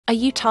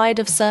Are you tired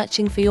of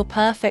searching for your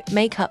perfect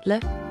makeup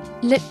look?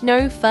 Look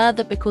no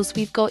further, because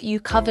we've got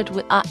you covered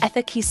with our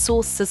ethically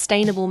sourced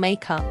sustainable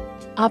makeup.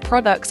 Our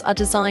products are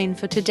designed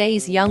for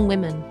today's young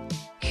women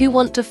who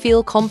want to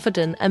feel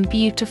confident and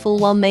beautiful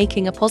while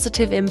making a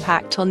positive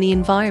impact on the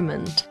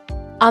environment.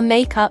 Our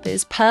makeup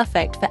is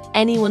perfect for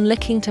anyone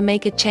looking to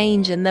make a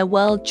change in their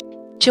world.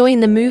 Join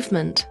the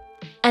movement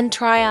and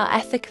try our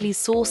ethically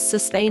sourced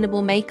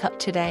sustainable makeup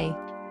today.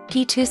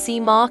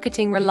 P2C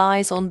marketing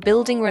relies on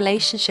building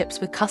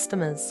relationships with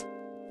customers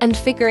and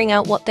figuring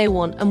out what they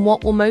want and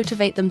what will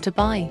motivate them to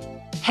buy.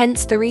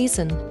 Hence the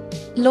reason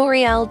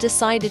L'Oréal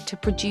decided to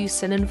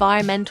produce an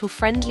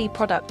environmental-friendly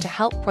product to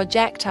help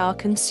project our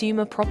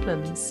consumer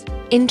problems.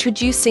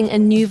 Introducing a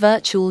new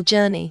virtual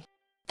journey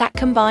that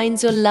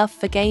combines your love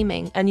for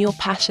gaming and your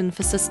passion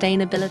for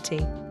sustainability.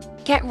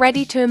 Get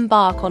ready to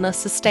embark on a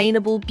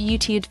sustainable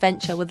beauty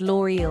adventure with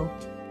L'Oréal.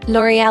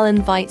 L'Oréal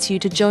invites you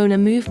to join a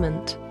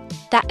movement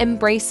that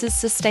embraces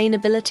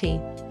sustainability,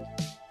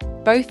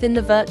 both in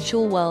the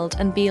virtual world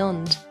and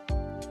beyond.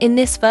 In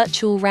this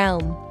virtual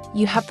realm,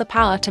 you have the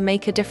power to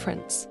make a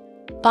difference.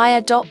 By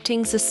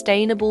adopting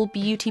sustainable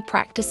beauty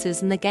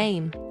practices in the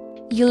game,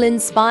 you'll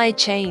inspire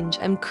change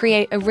and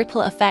create a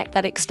ripple effect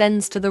that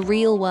extends to the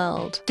real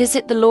world.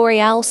 Visit the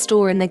L'Oréal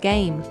store in the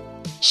game,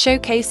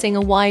 showcasing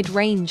a wide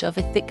range of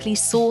ethically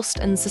sourced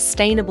and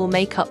sustainable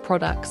makeup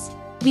products.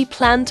 We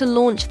plan to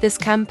launch this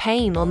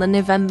campaign on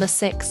November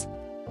 6th,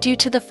 due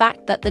to the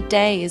fact that the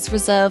day is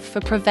reserved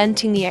for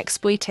preventing the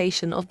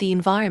exploitation of the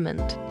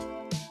environment.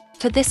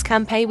 For this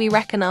campaign, we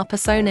reckon our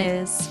persona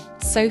is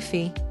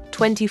Sophie,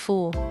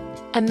 24,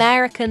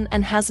 American,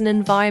 and has an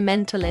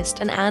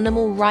environmentalist and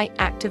animal rights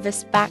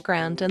activist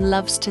background and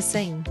loves to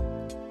sing.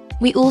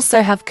 We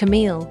also have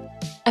Camille,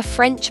 a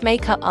French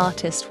makeup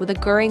artist with a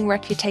growing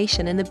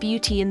reputation in the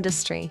beauty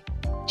industry.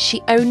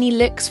 She only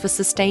looks for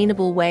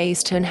sustainable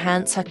ways to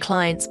enhance her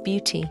clients'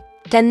 beauty.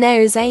 Then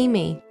there is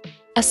Amy,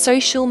 a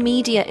social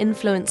media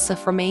influencer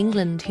from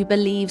England who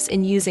believes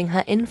in using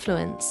her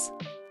influence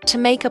to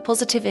make a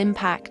positive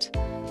impact.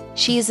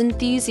 She is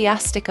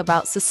enthusiastic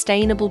about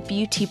sustainable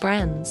beauty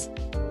brands,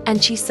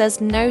 and she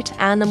says no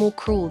to animal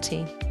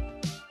cruelty.